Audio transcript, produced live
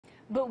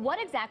But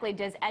what exactly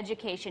does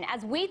education,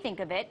 as we think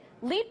of it,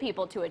 lead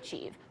people to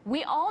achieve?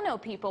 We all know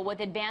people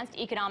with advanced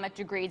economic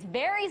degrees,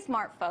 very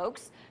smart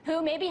folks,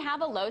 who maybe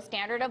have a low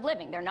standard of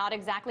living. They're not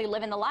exactly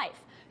living the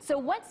life. So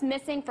what's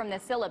missing from the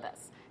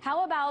syllabus?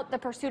 How about the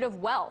pursuit of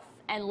wealth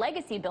and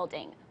legacy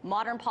building,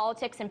 modern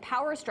politics and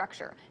power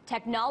structure,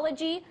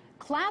 technology,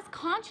 class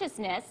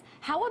consciousness?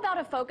 How about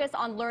a focus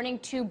on learning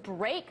to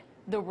break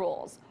the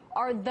rules?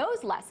 Are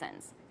those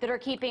lessons that are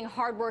keeping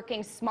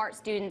hardworking, smart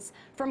students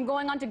from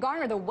going on to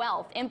garner the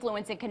wealth,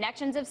 influence, and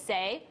connections of,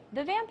 say,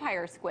 the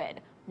vampire squid?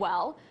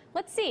 Well,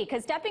 let's see,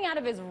 because stepping out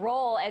of his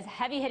role as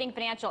heavy-hitting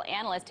financial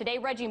analyst, today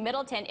Reggie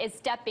Middleton is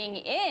stepping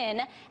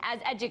in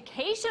as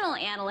educational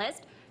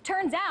analyst.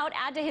 Turns out,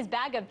 add to his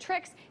bag of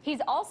tricks,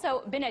 he's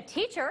also been a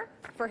teacher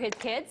for his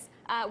kids.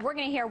 We're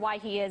going to hear why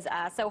he is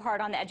so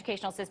hard on the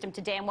educational system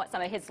today and what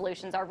some of his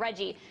solutions are.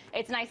 Reggie,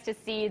 it's nice to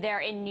see you there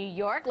in New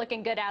York,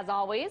 looking good as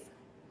always.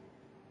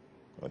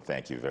 Well,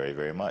 thank you very,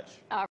 very much.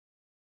 Go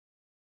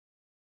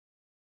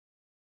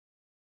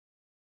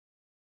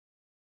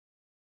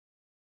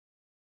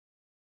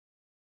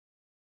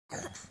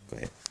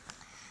ahead.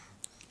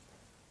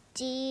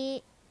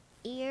 Dear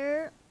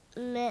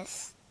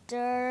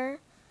Mr.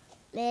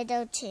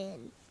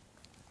 Middleton,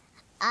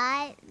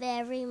 I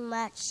very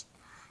much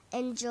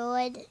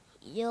enjoyed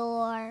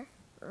your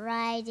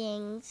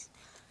writings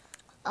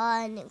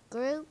on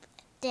group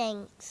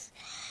things.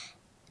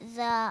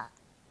 The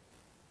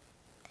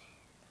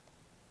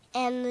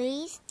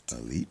elites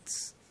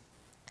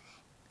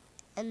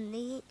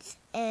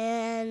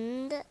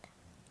and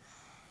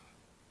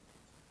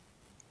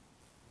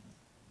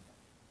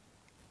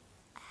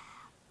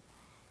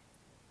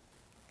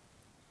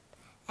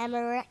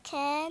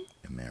American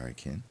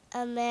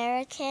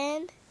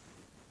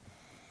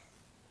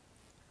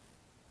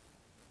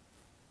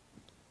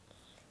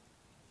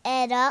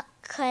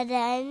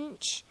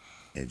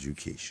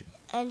education.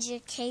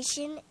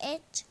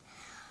 It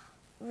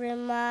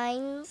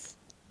reminds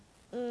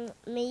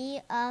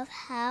me of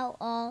how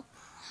all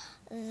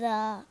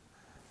the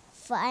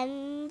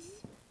funds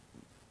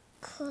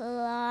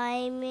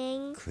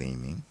claiming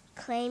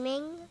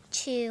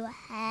to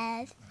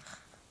have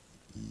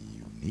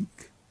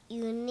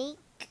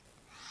unique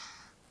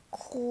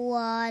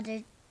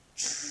quantitative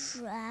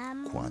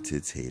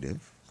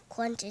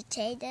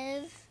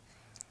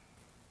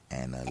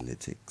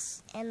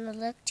analytics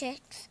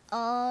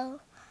all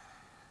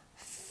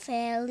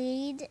failed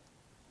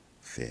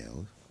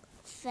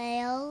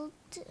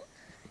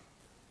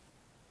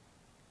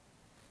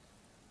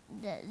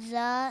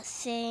the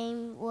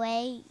same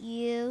way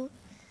you.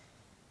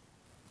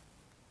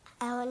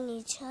 I want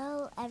you to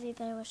tell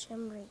everybody what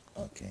I'm reading.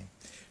 Okay.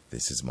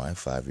 This is my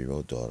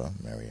 5-year-old daughter,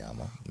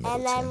 Mariama Middleton.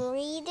 And I'm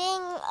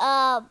reading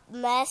a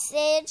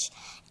message,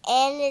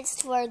 and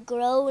it's for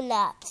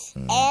grown-ups.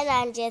 And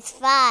I'm just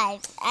 5.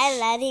 I'm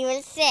not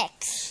even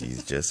 6.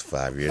 She's just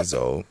 5 years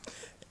old.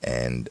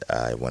 And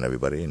I want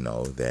everybody to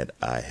know that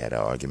I had an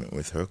argument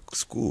with her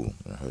school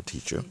and her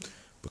teacher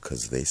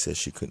because they said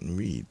she couldn't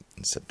read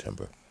in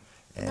September.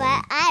 And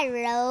but I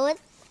read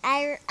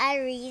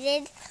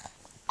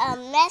a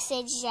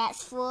message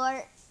that's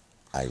for...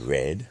 I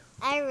read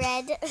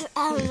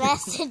a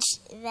message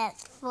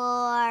that's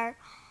for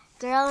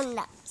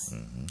grown-ups.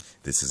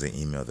 This is an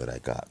email that I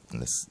got.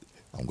 And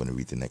I'm going to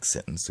read the next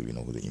sentence so we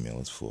know who the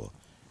email is for.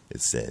 It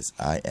says,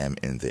 I am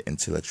in the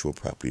intellectual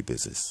property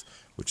business,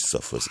 which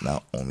suffers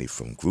not only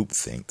from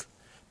groupthink,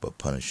 but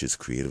punishes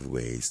creative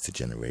ways to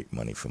generate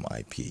money from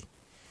IP.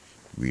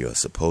 We are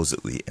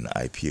supposedly an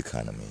IP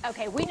economy.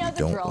 Okay, we know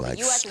the drill. The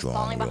U.S. is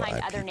falling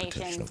behind other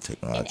nations in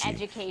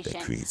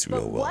education.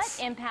 But what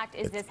impact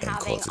is this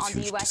having on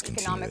the U.S.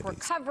 economic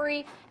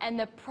recovery and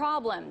the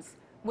problems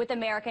with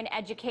American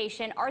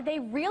education? Are they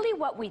really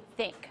what we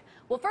think?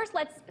 Well, first,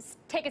 let's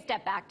take a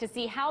step back to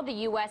see how the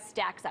U.S.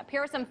 stacks up.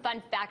 Here are some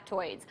fun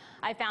factoids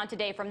I found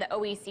today from the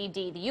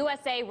OECD. The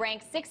USA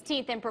ranks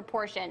 16th in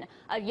proportion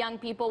of young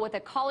people with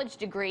a college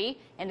degree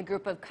in the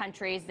group of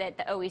countries that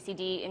the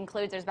OECD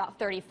includes. There's about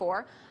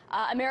 34.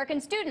 American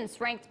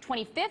students ranked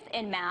 25th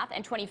in math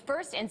and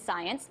 21st in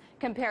science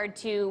compared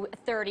to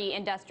 30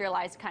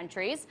 industrialized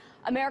countries.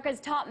 America's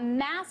top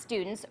math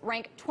students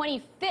rank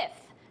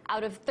 25th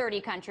out of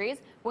 30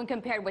 countries when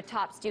compared with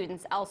top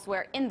students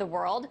elsewhere in the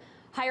world.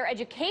 Higher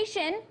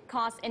education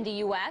costs in the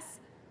U.S.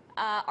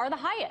 Are the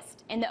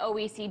highest in the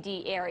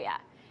OECD area.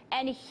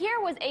 And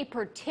here was a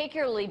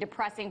particularly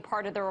depressing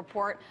part of the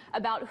report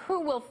about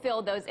who will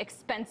fill those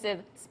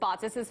expensive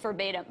spots. This is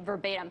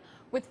verbatim.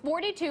 With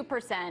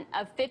 42%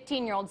 of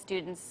 15-year-old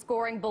students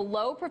scoring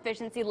below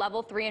proficiency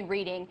level 3 in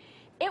reading,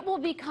 it will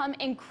become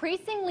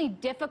increasingly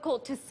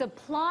difficult to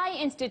supply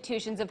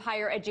institutions of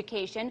higher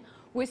education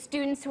with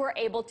students who are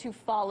able to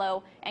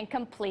follow and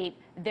complete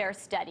their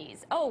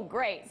studies. Oh,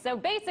 great. So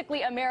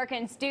basically,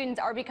 American students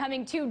are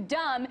becoming too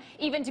dumb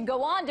even to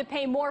go on to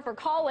pay more for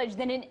college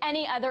than in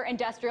any other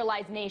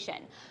industrialized nation.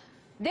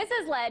 This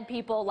has led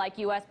people like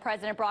U.S.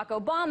 President Barack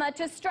Obama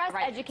to stress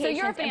education. So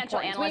you're a financial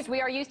analyst.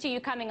 We are used to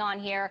you coming on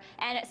here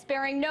and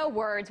sparing no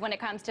words when it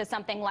comes to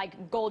something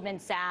like Goldman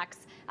Sachs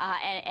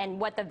and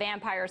what the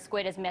vampire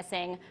squid is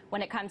missing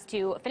when it comes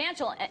to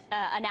financial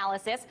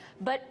analysis.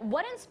 But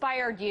what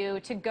inspired you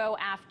to go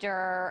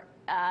after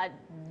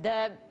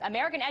the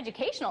American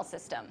educational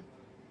system?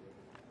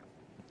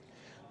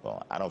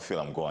 Well, I don't feel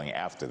I'm going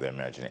after the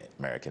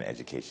American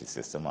education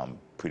system. I'm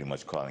pretty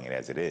much calling it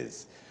as it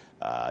is.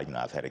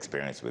 I've had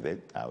experience with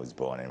it. I was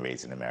born and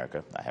raised in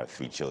America. I have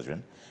 3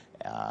 children,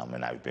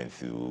 and I've been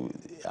through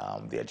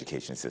the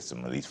education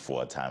system at least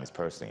 4 times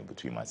personally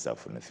between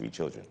myself and the 3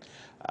 children.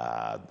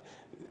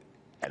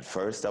 At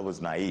first, I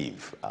was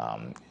naive,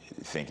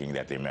 thinking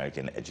that the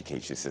American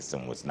education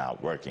system was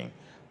not working,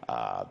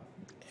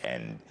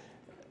 and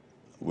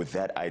with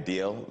that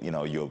ideal,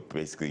 you're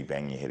basically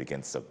banging your head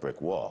against a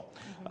brick wall.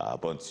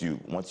 But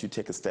once you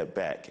take a step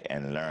back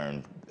and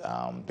learn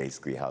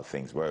basically how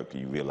things work,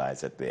 you realize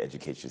that the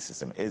education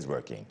system is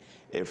working.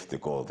 If the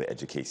goal of the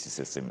education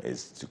system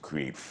is to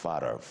create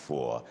fodder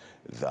for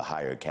the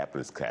higher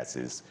capitalist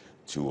classes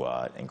to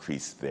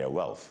increase their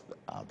wealth.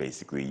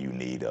 Basically, you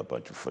need a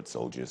bunch of foot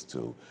soldiers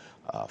to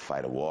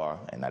fight a war,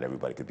 and not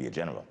everybody could be a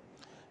general.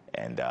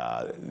 And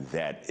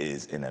that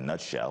is, in a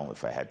nutshell,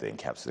 if I had to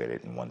encapsulate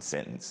it in one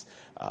sentence,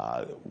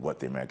 what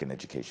the American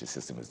education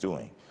system is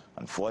doing.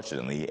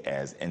 Unfortunately,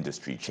 as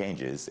industry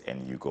changes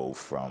and you go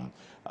from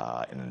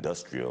an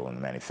industrial and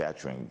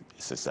manufacturing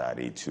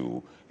society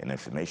to an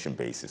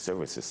information-based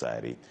service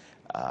society,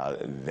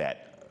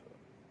 that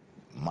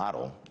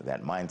model,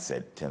 that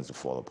mindset tends to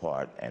fall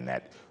apart, and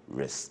that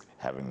risks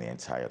having the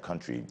entire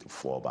country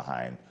fall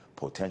behind,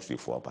 potentially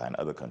fall behind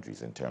other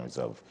countries in terms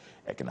of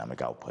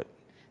economic output.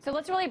 So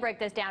let's really break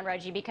this down,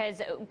 Reggie,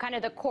 because kind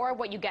of the core of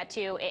what you get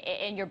to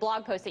in your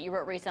blog post that you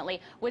wrote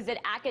recently was that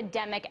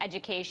academic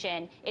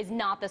education is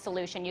not the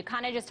solution. You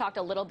kind of just talked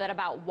a little bit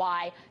about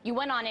why. You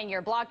went on in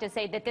your blog to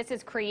say that this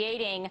is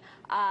creating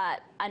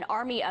an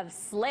army of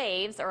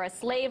slaves, or a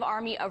slave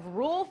army of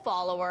rule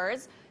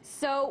followers.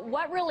 So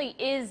what really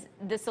is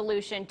the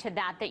solution to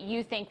that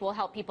you think will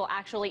help people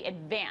actually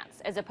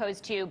advance as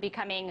opposed to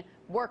becoming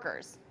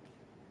workers?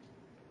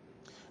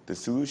 The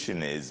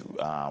solution is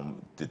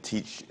to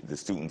teach the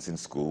students in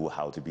school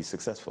how to be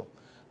successful.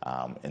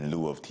 In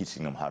lieu of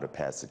teaching them how to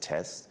pass a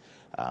test,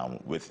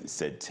 with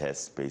said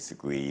tests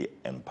basically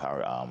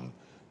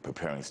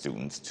preparing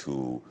students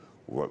to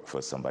work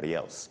for somebody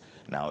else.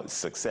 Now,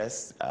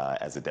 success,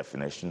 as a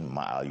definition,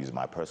 I'll use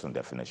my personal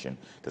definition,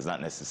 does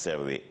not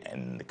necessarily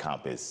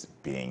encompass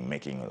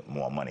making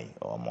more money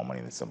or more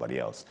money than somebody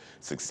else.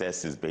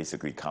 Success is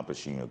basically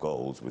accomplishing your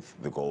goals, with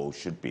the goal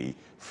should be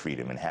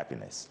freedom and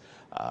happiness.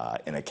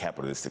 In a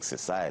capitalistic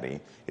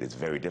society, it is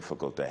very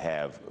difficult to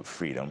have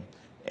freedom,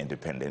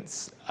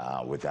 independence,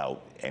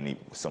 without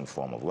some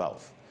form of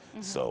wealth.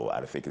 So I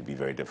think it'd be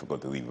very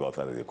difficult to leave wealth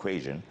out of the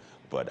equation,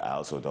 but I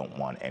also don't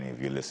want any of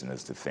your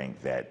listeners to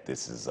think that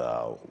this is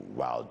a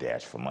wild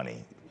dash for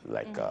money,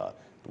 like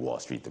Wall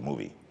Street, the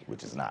movie,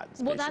 which is not.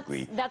 It's well,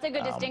 that's a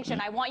good distinction.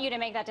 I want you to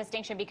make that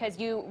distinction because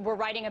you were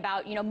writing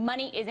about,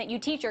 money isn't, you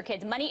teach your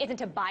kids, money isn't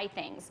to buy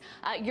things.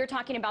 You're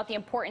talking about the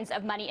importance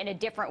of money in a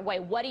different way.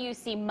 What do you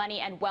see money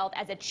and wealth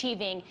as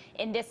achieving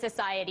in this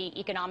society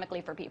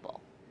economically for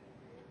people?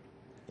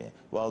 Yeah.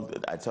 Well,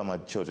 I tell my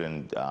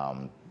children,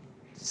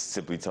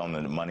 simply tell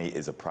them that money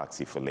is a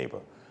proxy for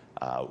labor.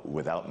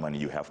 Without money,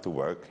 you have to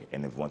work,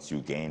 and if once you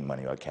gain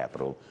money or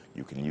capital,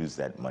 you can use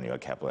that money or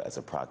capital as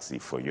a proxy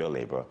for your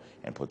labor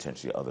and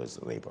potentially others'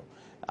 labor.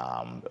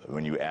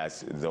 When you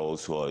ask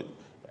those who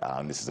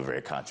are, this is a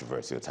very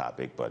controversial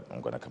topic, but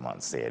I'm going to come out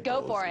and say it.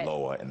 Go for it.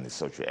 Lower in the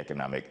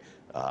socioeconomic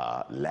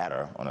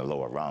ladder, on the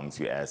lower rungs,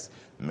 you ask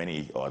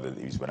many, or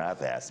when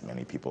I've asked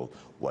many people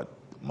what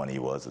money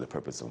was or the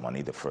purpose of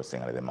money, the first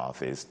thing out of their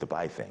mouth is to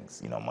buy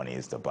things. Money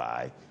is to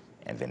buy,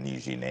 and then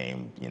usually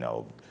name,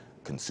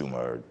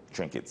 consumer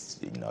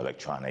trinkets,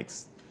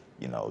 electronics,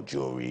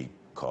 jewelry,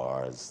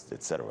 cars,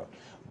 etc.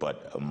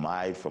 But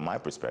from my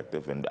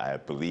perspective, and I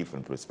believe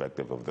from the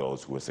perspective of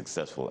those who are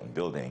successful in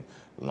building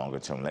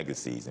longer-term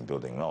legacies and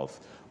building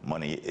wealth,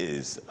 money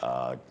is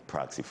a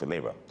proxy for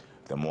labor.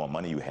 The more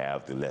money you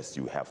have, the less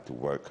you have to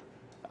work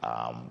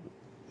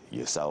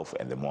yourself,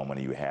 and the more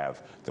money you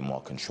have, the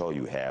more control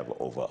you have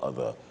over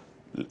other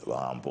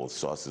both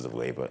sources of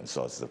labor and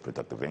sources of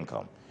productive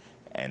income.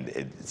 And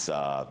it's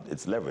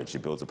leverage.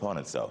 It builds upon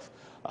itself.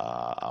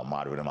 A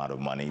moderate amount of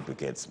money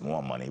begets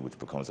more money, which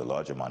becomes a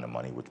larger amount of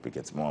money, which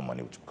begets more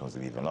money, which becomes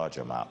an even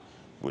larger amount,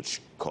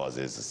 which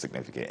causes a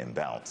significant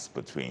imbalance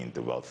between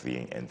the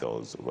wealthy and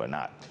those who are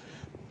not.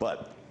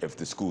 But if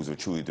the schools were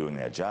truly doing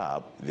their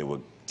job, they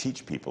would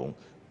teach people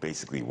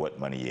basically what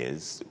money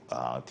is,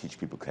 teach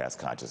people class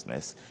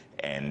consciousness,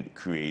 and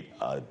create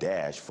a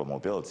dash for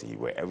mobility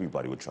where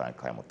everybody would try and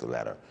climb up the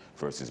ladder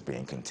versus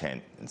being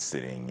content and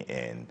sitting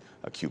in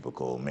a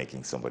cubicle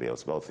making somebody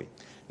else wealthy.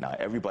 Now,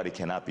 everybody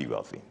cannot be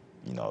wealthy.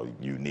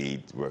 You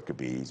need worker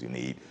bees, you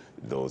need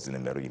those in the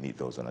middle, you need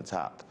those on the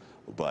top.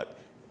 But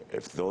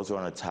if those who are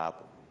on the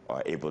top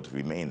are able to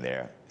remain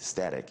there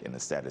static in the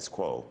status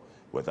quo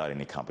without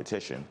any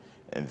competition,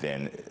 and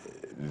then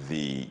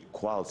the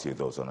quality of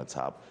those on the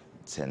top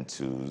tend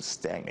to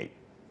stagnate.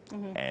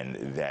 And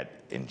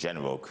that, in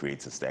general,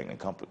 creates a stagnant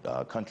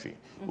country.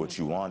 What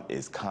you want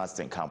is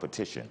constant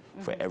competition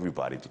for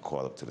everybody to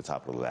call up to the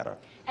top of the ladder.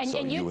 So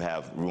you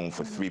have room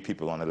for 3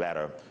 people on the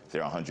ladder.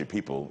 There are 100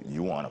 people.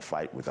 You want to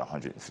fight with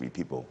 103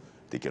 people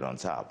to get on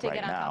top. To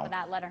get on top of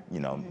that ladder. You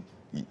know,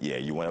 yeah,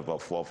 you want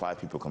about 4 or 5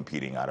 people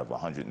competing out of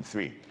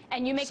 103.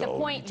 And you make the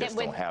point that you just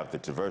don't have the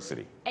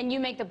diversity. And you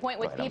make the point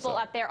with people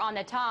up there on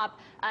the top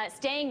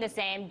staying the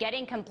same,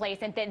 getting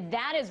complacent,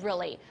 that is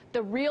really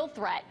the real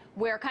threat,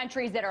 where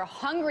countries that are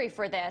hungry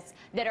for this,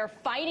 that are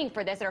fighting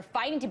for this, that are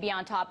fighting to be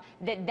on top,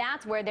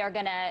 that's where they're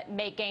going to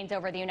make gains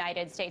over the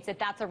United States,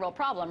 that's a real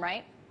problem,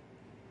 right?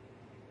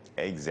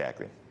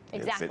 Exactly.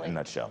 It's in a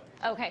nutshell.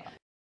 Okay.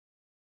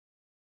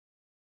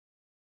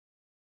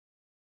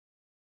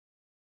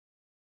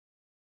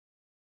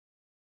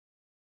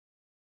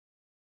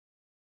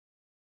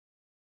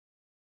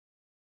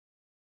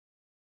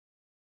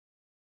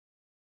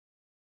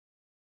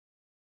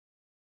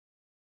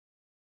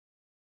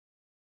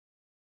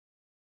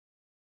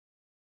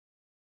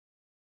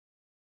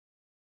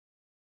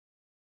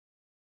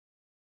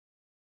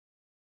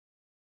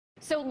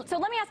 So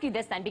let me ask you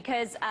this then,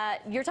 because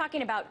you're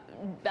talking about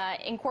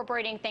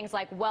incorporating things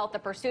like wealth, the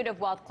pursuit of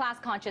wealth, class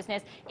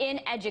consciousness in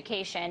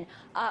education.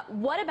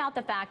 What about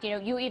the fact,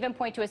 you even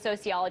point to a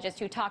sociologist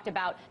who talked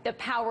about the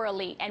power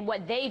elite and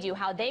what they do,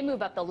 how they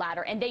move up the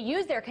ladder, and they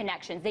use their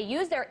connections, they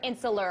use their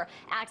insular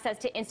access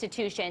to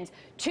institutions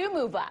to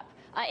move up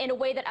in a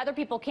way that other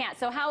people can't.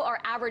 So how are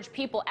average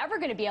people ever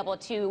going to be able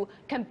to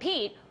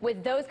compete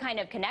with those kind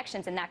of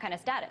connections and that kind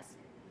of status?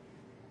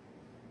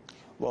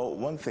 Well,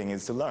 one thing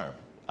is to learn.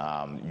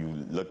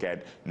 You look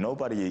at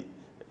nobody,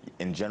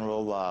 in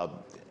general,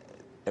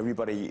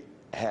 everybody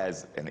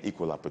has an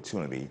equal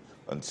opportunity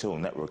until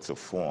networks are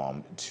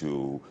formed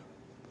to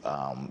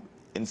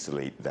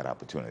insulate that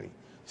opportunity.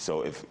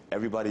 So if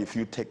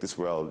you take this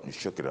world and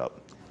shook it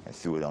up and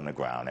threw it on the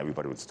ground,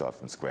 everybody would start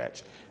from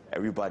scratch.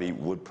 Everybody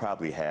would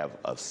probably have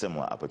a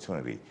similar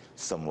opportunity.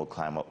 Some will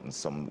climb up and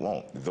some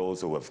won't.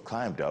 Those who have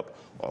climbed up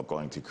are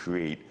going to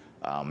create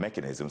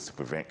mechanisms to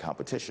prevent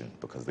competition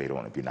because they don't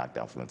want to be knocked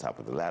down from the top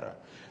of the ladder.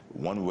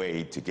 One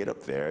way to get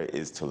up there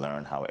is to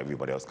learn how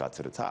everybody else got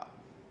to the top.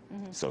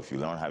 So if you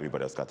learn how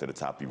everybody else got to the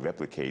top, you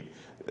replicate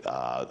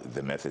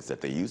the methods that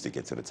they use to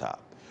get to the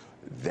top.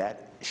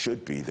 That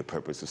should be the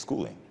purpose of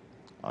schooling.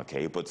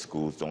 Okay, but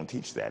schools don't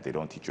teach that. They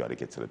don't teach you how to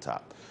get to the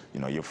top.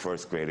 Your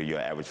first grader,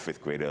 your average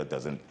 5th grader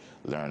doesn't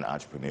learn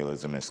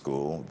entrepreneurialism in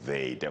school.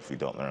 They definitely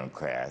don't learn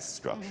class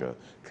structure,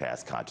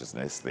 class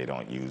consciousness. They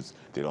don't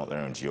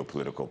learn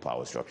geopolitical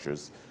power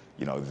structures.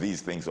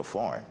 These things are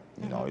foreign.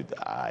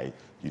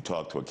 You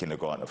talk to a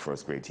kindergarten or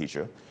 1st grade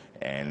teacher,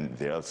 and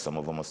some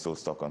of them are still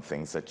stuck on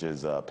things such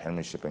as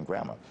penmanship and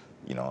grammar.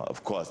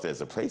 Of course,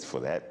 there's a place for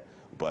that,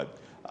 but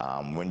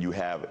when you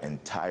have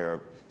entire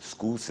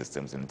school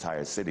systems and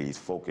entire cities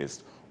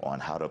focused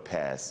on how to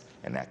pass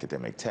an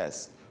academic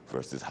test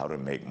versus how to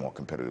make more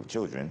competitive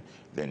children,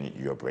 then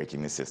you're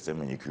breaking the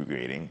system and you're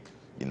creating,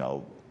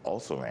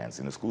 also-rans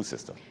in the school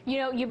system.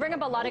 You bring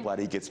up a lot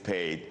Nobody gets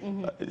paid.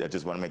 I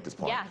just want to make this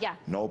point. Yeah.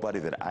 Nobody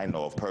that I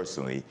know of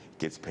personally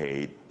gets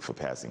paid for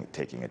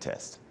taking a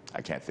test.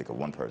 I can't think of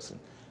one person.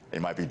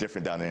 It might be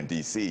different down there in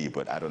D.C.,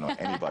 but I don't know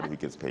anybody who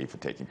gets paid for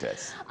taking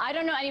tests. I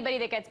don't know anybody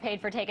that gets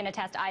paid for taking a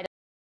test either.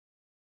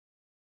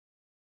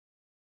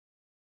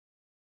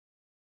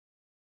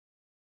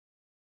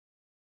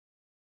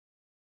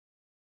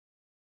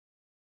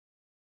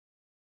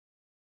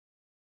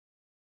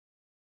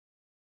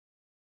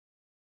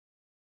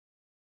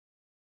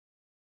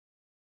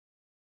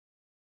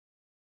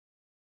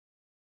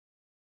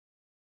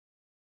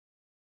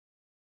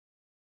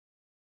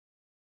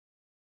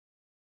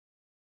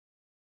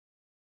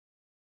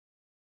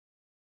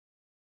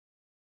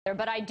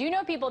 But I do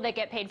know people that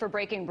get paid for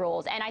breaking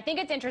rules, and I think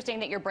it's interesting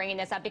that you're bringing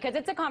this up because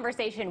it's a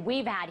conversation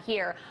we've had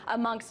here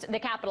amongst the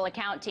Capital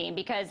Account team,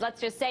 because let's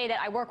just say that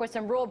I work with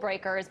some rule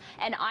breakers,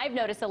 and I've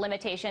noticed the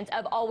limitations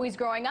of always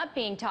growing up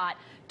being taught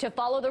to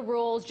follow the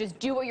rules, just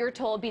do what you're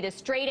told, be the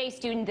straight A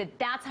student,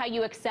 that's how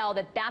you excel,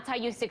 that's how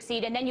you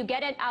succeed, and then you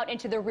get it out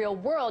into the real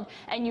world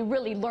and you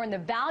really learn the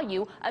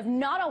value of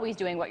not always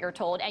doing what you're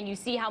told, and you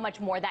see how much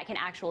more that can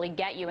actually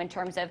get you in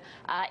terms of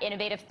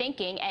innovative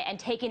thinking and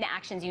taking the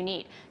actions you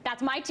need.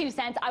 That's my 2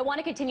 cents. I want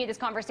to continue this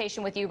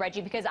conversation with you,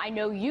 Reggie, because I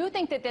know you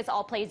think that this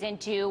all plays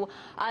into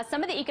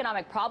some of the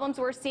economic problems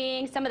we're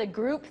seeing, some of the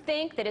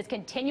groupthink that is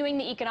continuing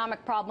the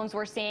economic problems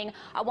we're seeing.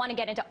 I want to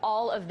get into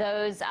all of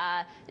those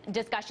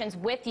discussions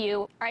with you.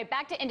 All right,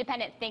 back to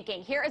independent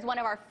thinking. Here is one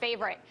of our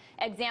favorite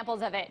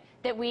examples of it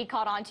that we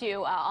caught on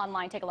to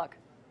online. Take a look.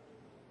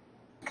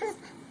 Because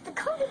the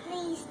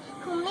companies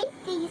who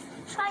make these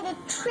try to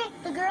trick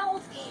the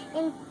girls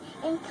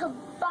into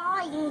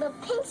buying the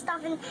pink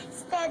stuff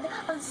instead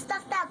of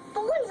stuff that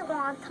boys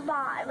want to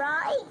buy,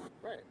 right?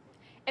 Right.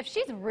 If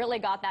she's really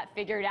got that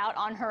figured out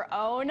on her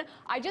own,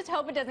 I just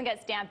hope it doesn't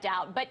get stamped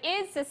out. But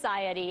is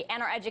society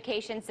and our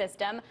education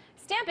system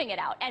stamping it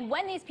out? And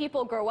when these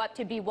people grow up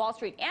to be Wall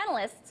Street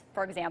analysts,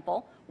 for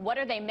example, what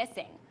are they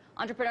missing?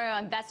 entrepreneurial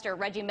investor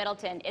Reggie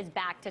Middleton is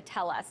back to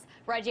tell us.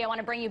 Reggie, I want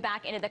to bring you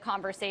back into the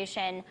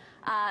conversation.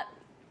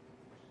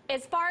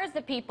 As far as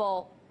the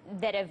people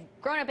that have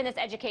grown up in this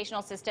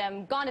educational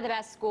system, gone to the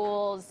best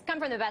schools, come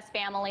from the best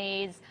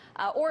families,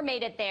 or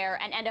made it there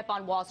and end up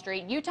on Wall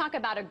Street, you talk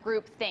about a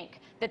group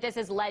think that this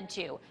has led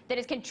to, that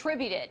has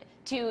contributed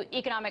to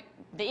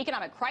the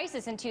economic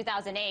crisis in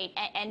 2008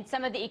 and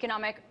some of the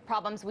economic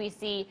problems we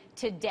see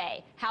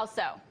today. How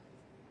so?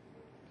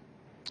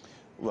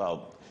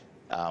 Well,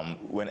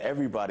 when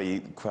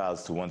everybody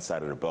crowds to one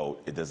side of the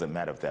boat, it doesn't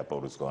matter if that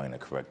boat is going in the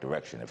correct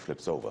direction. It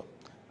flips over.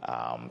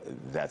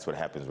 That's what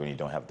happens when you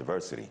don't have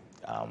diversity,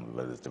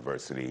 whether it's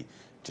diversity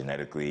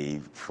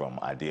genetically, from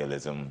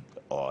idealism,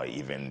 or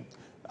even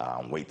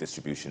weight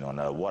distribution on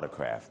a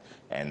watercraft.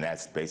 And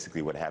that's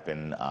basically what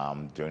happened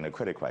during the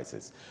credit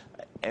crisis.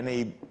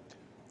 Any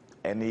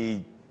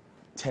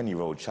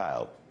 10-year-old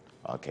child,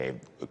 okay,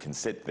 can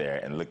sit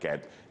there and look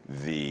at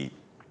the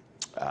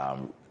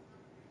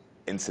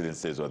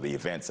incidences or the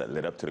events that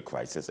led up to the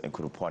crisis and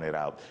could have pointed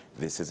out,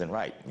 this isn't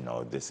right, you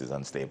know, this is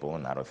unstable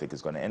and I don't think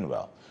it's going to end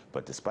well.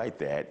 But despite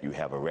that, you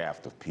have a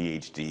raft of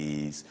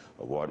PhDs,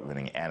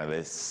 award-winning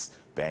analysts,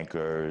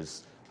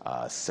 bankers,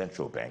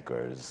 central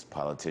bankers,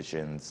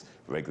 politicians,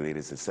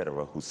 regulators,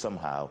 etc., who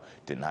somehow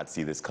did not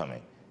see this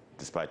coming,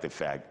 despite the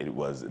fact it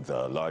was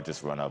the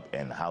largest run-up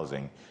in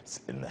housing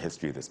in the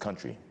history of this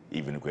country,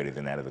 even greater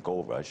than that of the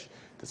gold rush,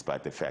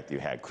 despite the fact you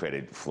had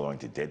credit flowing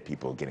to dead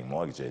people getting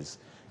mortgages,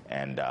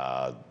 and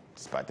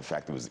despite the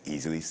fact it was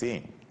easily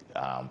seen.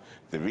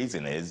 The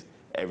reason is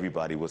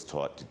everybody was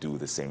taught to do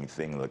the same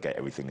thing, look at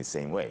everything the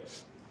same way.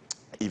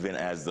 Even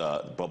as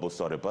the bubble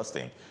started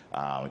busting,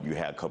 you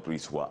had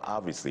companies who were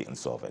obviously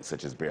insolvent,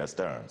 such as Bear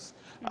Stearns.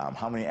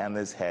 How many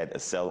analysts had a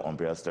sell on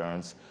Bear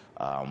Stearns,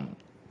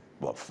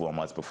 4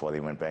 months before they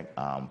went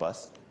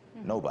bust?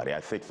 Nobody.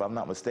 I think, if I'm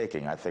not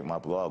mistaken, I think my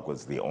blog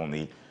was the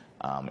only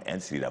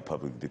entity that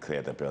publicly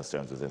declared that Bear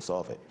Stearns was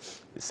insolvent.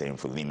 The same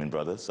for Lehman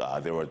Brothers.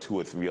 There were 2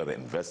 or 3 other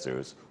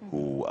investors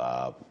who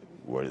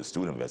were the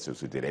student investors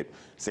who did it.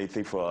 Same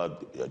thing for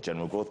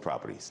General Growth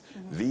Properties.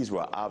 These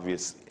were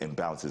obvious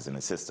imbalances in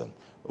the system,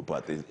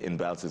 but the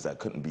imbalances that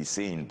couldn't be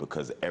seen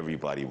because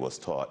everybody was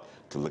taught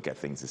to look at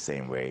things the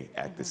same way,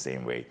 act the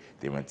same way.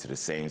 They went to the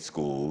same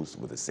schools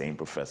with the same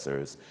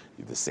professors,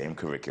 the same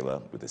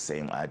curricula, with the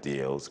same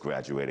ideals,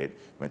 graduated,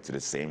 went to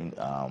the same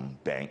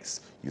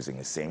banks, using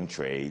the same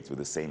trades, with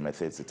the same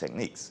methods and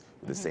techniques,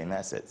 with the same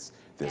assets.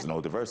 There's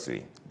no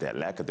diversity. That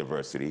lack of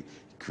diversity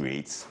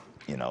creates,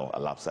 you know, a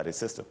lopsided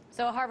system.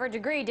 So a Harvard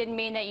degree didn't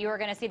mean that you were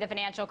going to see the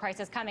financial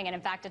crisis coming, and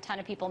in fact, a ton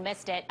of people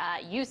missed it.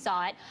 You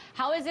saw it.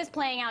 How is this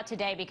playing out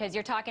today? Because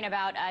you're talking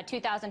about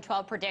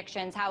 2012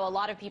 predictions, how a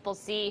lot of people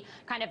see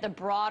kind of the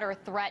broader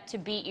threat to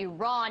beat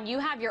Iran. You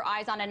have your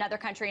eyes on another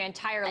country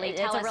entirely.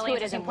 Tell us really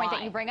interesting point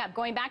that you bring up.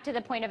 Going back to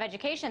the point of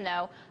education,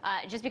 though,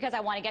 just because I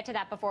want to get to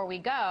that before we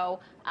go,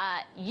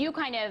 you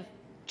kind of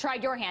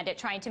tried your hand at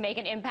trying to make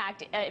an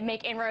impact,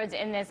 make inroads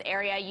in this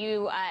area.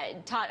 You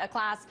taught a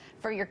class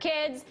for your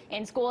kids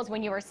in schools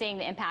when you were seeing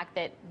the impact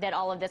that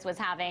all of this was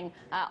having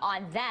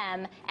on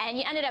them, and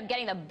you ended up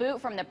getting the boot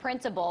from the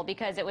principal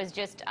because it was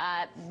just,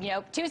 you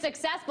know, too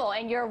successful,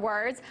 in your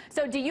words.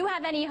 So do you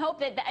have any hope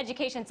that the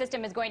education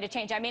system is going to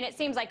change? I mean, it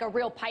seems like a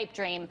real pipe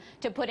dream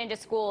to put into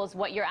schools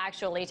what you're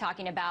actually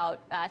talking about,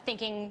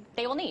 thinking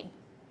they will need.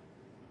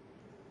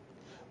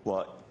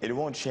 Well, it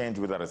won't change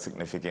without a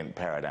significant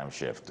paradigm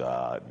shift.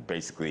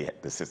 Basically,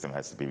 the system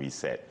has to be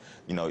reset.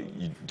 You know,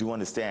 you do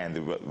understand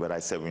what I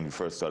said when you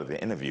first started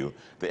the interview.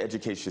 The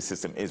education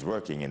system is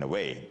working in a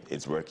way.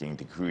 It's working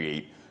to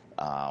create,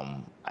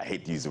 I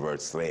hate to use the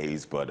word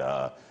slaves, but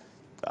a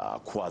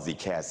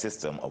quasi-caste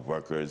system of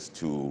workers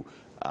to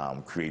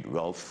create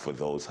wealth for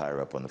those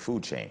higher up on the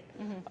food chain.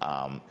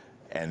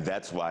 And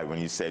that's why when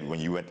you said when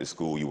you went to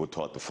school, you were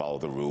taught to follow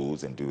the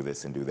rules and do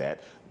this and do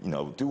that. You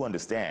know, do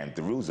understand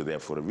the rules are there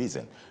for a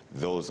reason.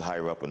 Those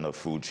higher up in the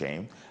food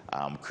chain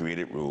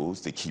created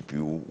rules to keep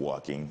you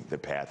walking the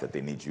path that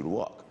they need you to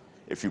walk.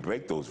 If you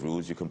break those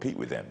rules, you compete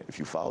with them. If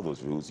you follow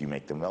those rules, you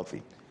make them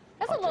wealthy.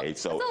 That's,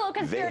 that's a little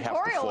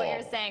conspiratorial what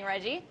you're saying,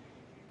 Reggie.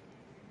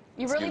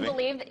 You really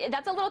believe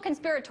that's a little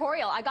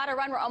conspiratorial. I got to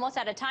run. We're almost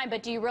out of time.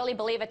 But do you really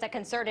believe it's a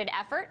concerted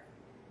effort?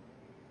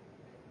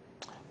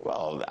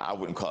 Well, I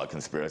wouldn't call it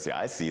conspiracy.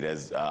 I see it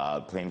as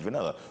plain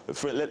vanilla.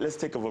 Let's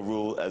take of a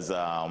rule as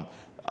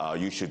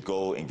you should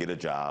go and get a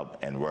job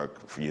and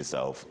work for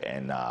yourself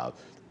and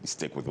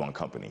stick with one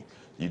company.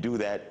 You do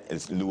that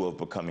in lieu of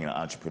becoming an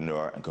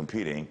entrepreneur and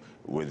competing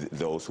with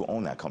those who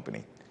own that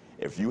company.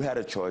 If you had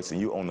a choice and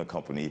you own the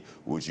company,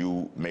 would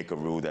you make a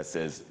rule that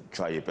says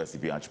try your best to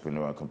be an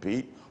entrepreneur and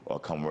compete, or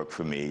come work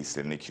for me,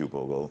 sit in the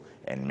cubicle,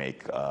 and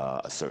make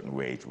a certain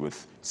wage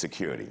with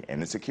security? And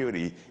the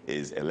security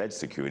is alleged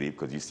security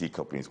because you see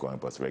companies going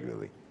bust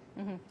regularly.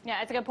 Yeah,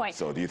 that's a good point.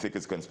 So do you think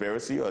it's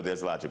conspiracy or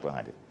there's logic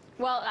behind it?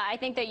 Well, I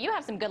think that you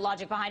have some good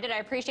logic behind it. I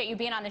appreciate you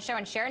being on the show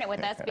and sharing it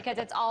with us because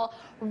it's all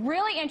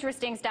really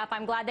interesting stuff.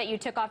 I'm glad that you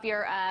took off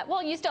your,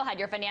 well, you still had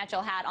your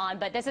financial hat on,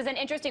 but this is an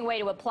interesting way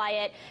to apply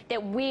it,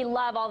 that we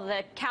love all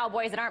the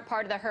cowboys that aren't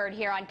part of the herd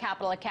here on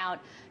Capital Account.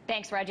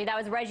 Thanks, Reggie. That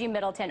was Reggie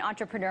Middleton,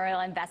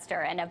 entrepreneurial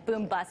investor and a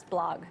Boom Bust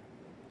blog.